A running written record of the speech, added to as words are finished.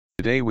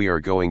Today we are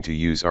going to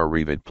use our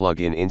Revit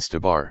plugin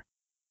InstaBar.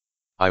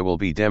 I will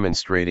be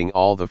demonstrating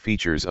all the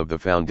features of the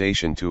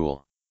foundation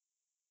tool.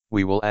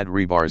 We will add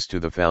rebars to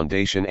the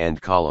foundation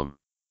and column.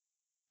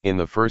 In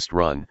the first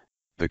run,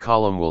 the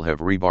column will have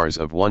rebars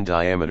of 1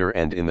 diameter,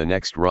 and in the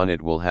next run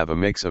it will have a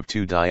mix of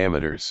 2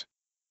 diameters.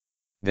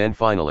 Then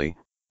finally,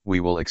 we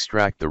will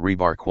extract the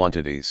rebar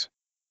quantities.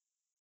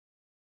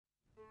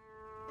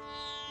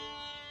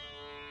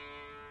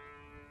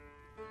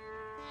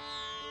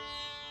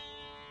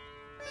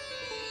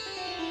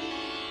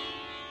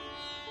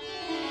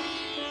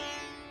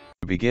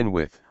 To begin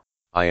with,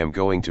 I am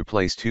going to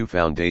place 2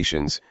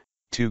 foundations,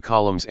 2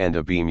 columns and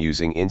a beam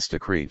using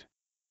InstaCrete.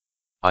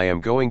 I am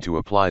going to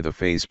apply the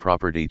phase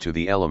property to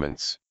the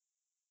elements.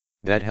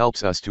 That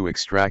helps us to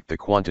extract the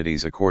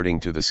quantities according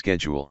to the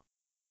schedule.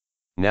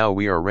 Now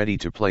we are ready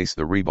to place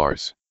the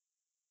rebars.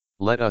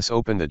 Let us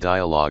open the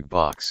dialog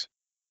box.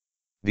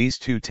 These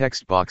 2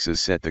 text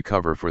boxes set the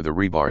cover for the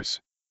rebars.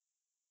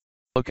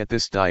 Look at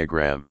this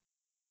diagram.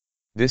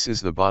 This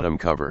is the bottom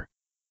cover.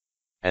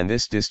 And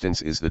this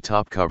distance is the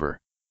top cover.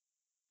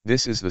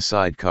 This is the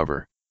side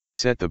cover.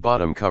 Set the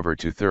bottom cover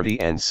to 30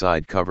 and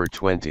side cover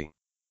 20.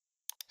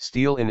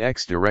 Steel in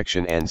X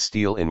direction and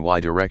steel in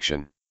Y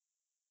direction.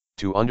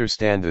 To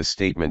understand this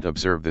statement,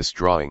 observe this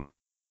drawing.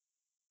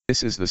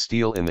 This is the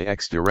steel in the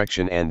X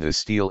direction and the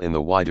steel in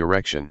the Y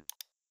direction.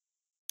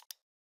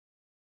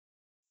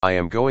 I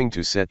am going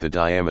to set the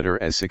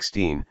diameter as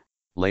 16,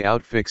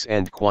 layout fix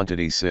and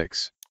quantity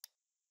 6.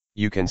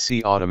 You can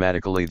see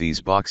automatically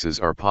these boxes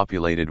are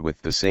populated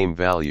with the same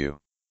value.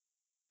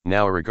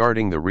 Now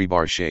regarding the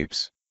rebar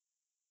shapes.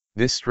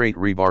 This straight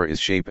rebar is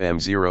shape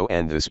M0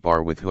 and this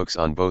bar with hooks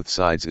on both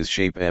sides is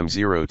shape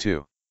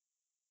M02.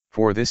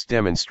 For this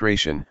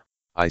demonstration,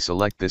 I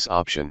select this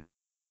option.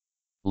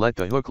 Let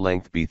the hook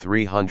length be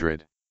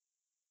 300.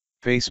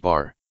 Face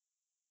bar.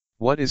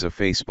 What is a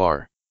face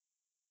bar?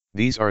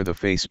 These are the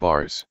face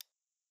bars.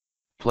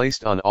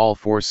 Placed on all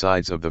 4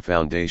 sides of the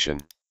foundation.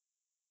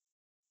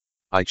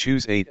 I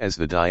choose 8 as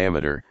the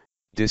diameter,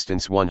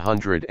 distance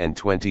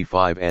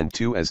 125 and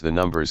 2 as the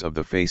numbers of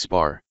the face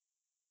bar.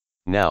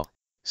 Now,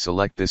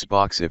 select this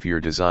box if your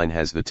design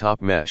has the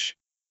top mesh.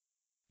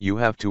 You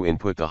have to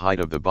input the height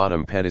of the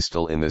bottom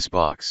pedestal in this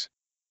box.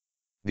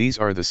 These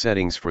are the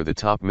settings for the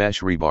top mesh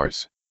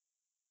rebars.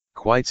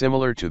 Quite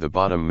similar to the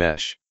bottom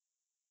mesh.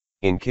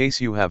 In case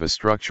you have a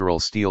structural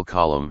steel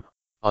column,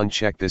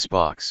 uncheck this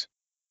box.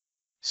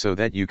 So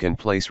that you can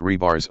place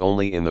rebars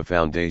only in the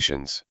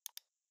foundations.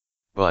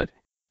 But,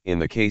 in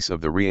the case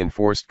of the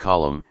reinforced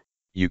column,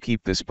 you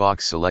keep this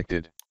box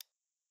selected.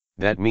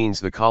 That means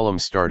the column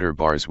starter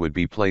bars would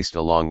be placed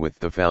along with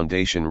the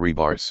foundation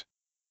rebars.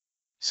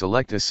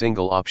 Select a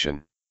single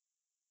option.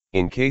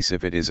 In case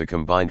if it is a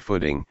combined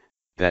footing,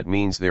 that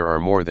means there are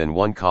more than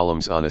 1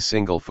 columns on a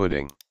single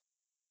footing.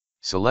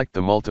 Select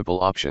the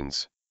multiple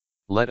options.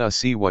 Let us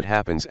see what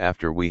happens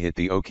after we hit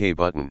the OK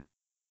button.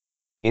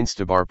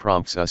 InstaBar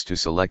prompts us to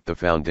select the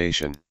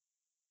foundation.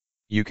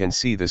 You can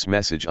see this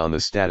message on the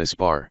status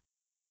bar.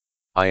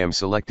 I am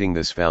selecting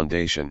this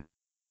foundation.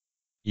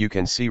 You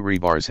can see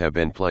rebars have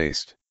been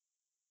placed.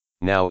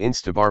 Now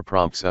InstaBar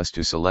prompts us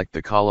to select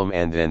the column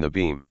and then the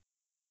beam.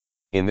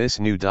 In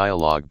this new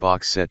dialog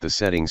box, set the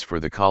settings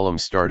for the column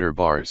starter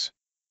bars.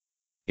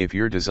 If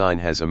your design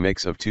has a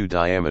mix of 2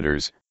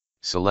 diameters,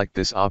 select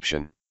this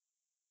option.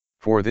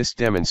 For this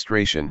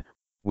demonstration,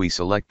 we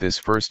select this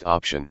first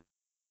option.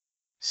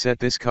 Set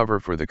this cover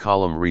for the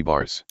column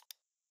rebars.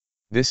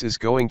 This is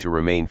going to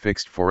remain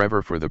fixed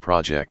forever for the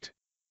project.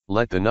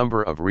 Let the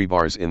number of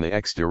rebars in the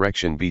X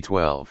direction be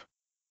 12.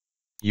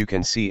 You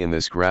can see in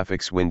this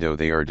graphics window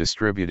they are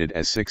distributed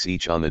as 6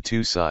 each on the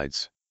 2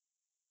 sides.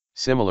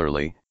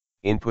 Similarly,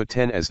 input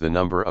 10 as the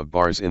number of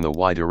bars in the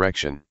Y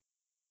direction.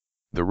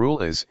 The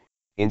rule is,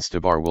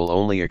 InstaBar will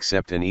only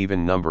accept an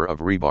even number of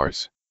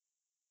rebars.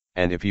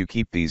 And if you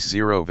keep these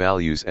 0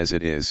 values as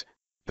it is,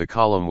 the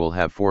column will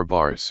have 4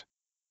 bars.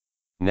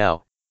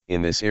 Now,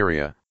 in this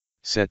area,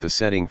 set the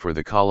setting for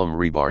the column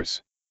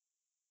rebars.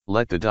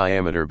 Let the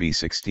diameter be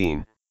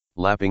 16,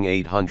 lapping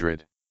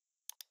 800.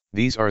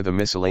 These are the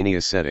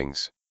miscellaneous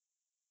settings.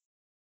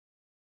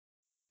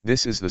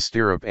 This is the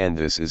stirrup and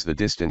this is the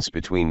distance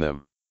between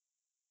them.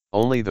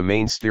 Only the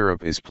main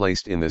stirrup is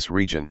placed in this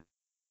region.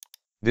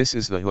 This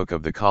is the hook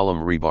of the column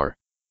rebar.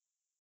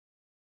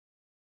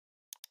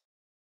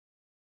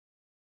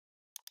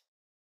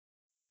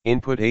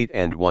 Input 8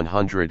 and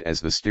 100 as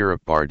the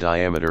stirrup bar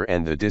diameter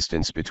and the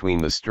distance between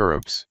the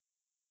stirrups.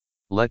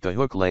 Let the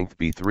hook length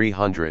be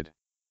 300.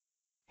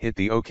 Hit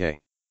the OK.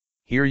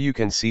 Here you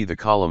can see the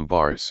column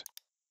bars.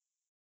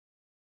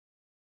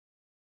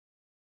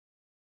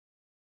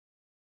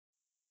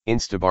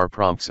 InstaBar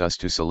prompts us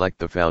to select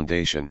the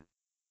foundation.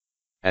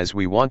 As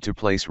we want to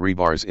place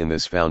rebars in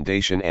this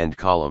foundation and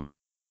column.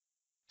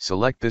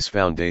 Select this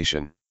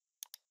foundation.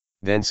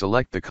 Then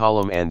select the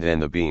column and then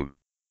the beam.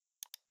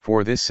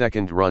 For this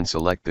second run,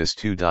 select this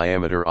 2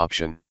 diameter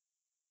option.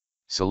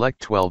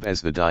 Select 12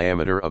 as the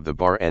diameter of the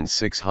bar and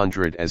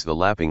 600 as the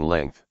lapping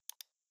length.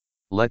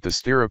 Let the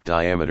stirrup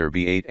diameter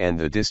be 8 and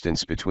the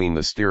distance between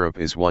the stirrup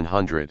is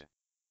 100.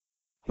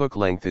 Hook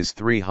length is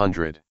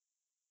 300.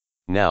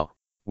 Now,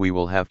 we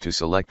will have to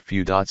select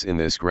few dots in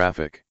this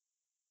graphic.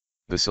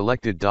 The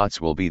selected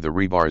dots will be the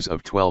rebars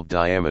of 12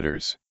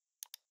 diameters.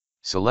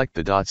 Select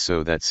the dots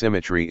so that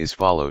symmetry is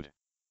followed.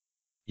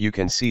 You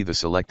can see the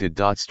selected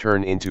dots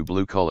turn into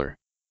blue color.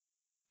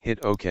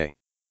 Hit OK.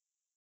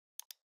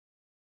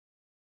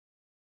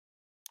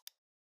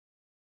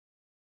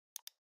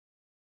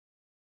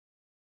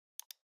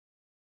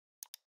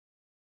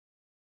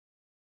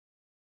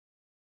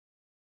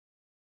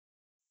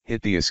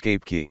 Hit the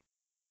Escape key.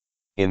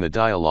 In the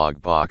dialog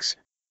box,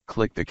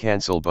 click the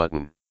Cancel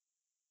button.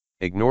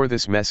 Ignore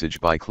this message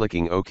by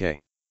clicking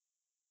OK.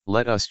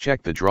 Let us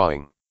check the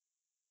drawing.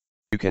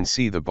 You can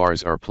see the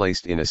bars are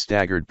placed in a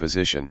staggered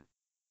position.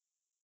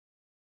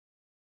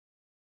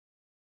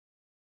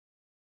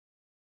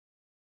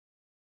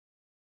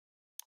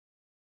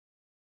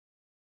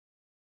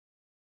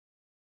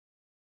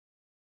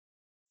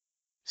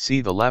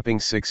 See the lapping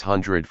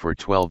 600 for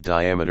 12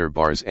 diameter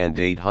bars and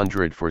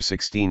 800 for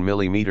 16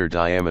 mm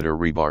diameter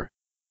rebar.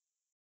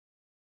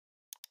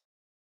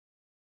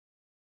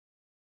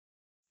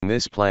 In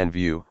this plan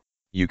view,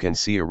 you can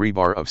see a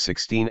rebar of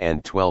 16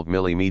 and 12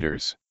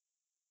 mm.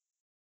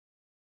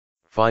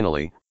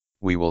 Finally,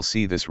 we will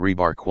see this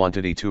rebar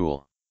quantity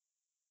tool.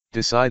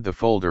 Decide the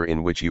folder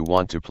in which you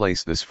want to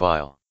place this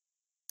file.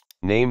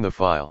 Name the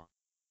file.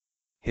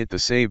 Hit the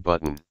Save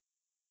button.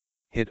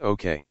 Hit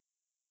OK.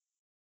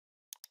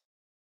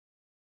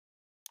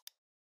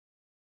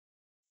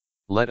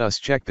 Let us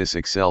check this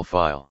Excel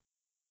file.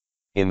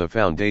 In the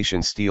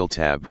Foundation Steel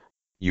tab,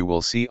 you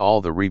will see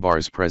all the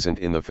rebars present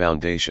in the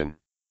foundation.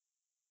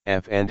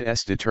 F and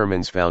S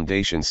determines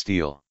foundation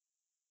steel.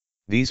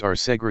 These are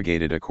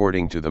segregated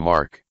according to the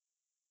mark.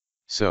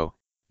 So,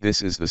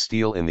 this is the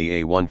steel in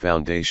the A1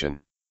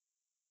 foundation.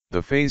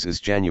 The phase is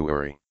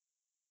January.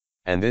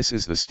 And this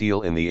is the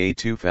steel in the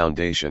A2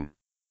 foundation.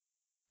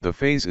 The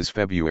phase is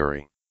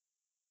February.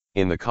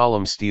 In the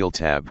Column Steel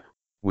tab,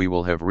 we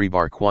will have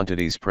rebar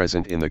quantities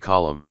present in the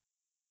column.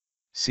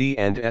 C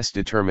and S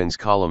determines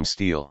column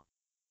steel.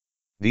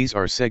 These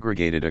are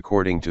segregated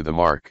according to the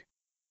mark.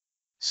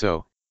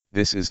 So,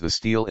 this is the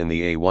steel in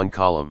the A1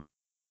 column.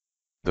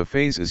 The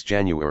phase is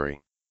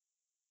January.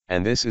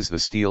 And this is the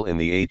steel in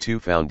the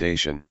A2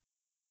 foundation.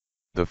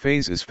 The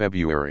phase is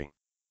February.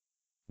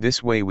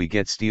 This way we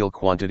get steel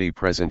quantity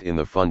present in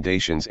the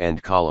foundations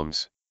and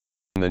columns.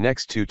 In the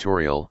next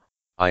tutorial,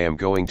 I am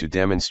going to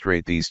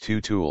demonstrate these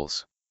two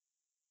tools.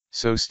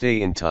 So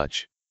stay in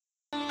touch.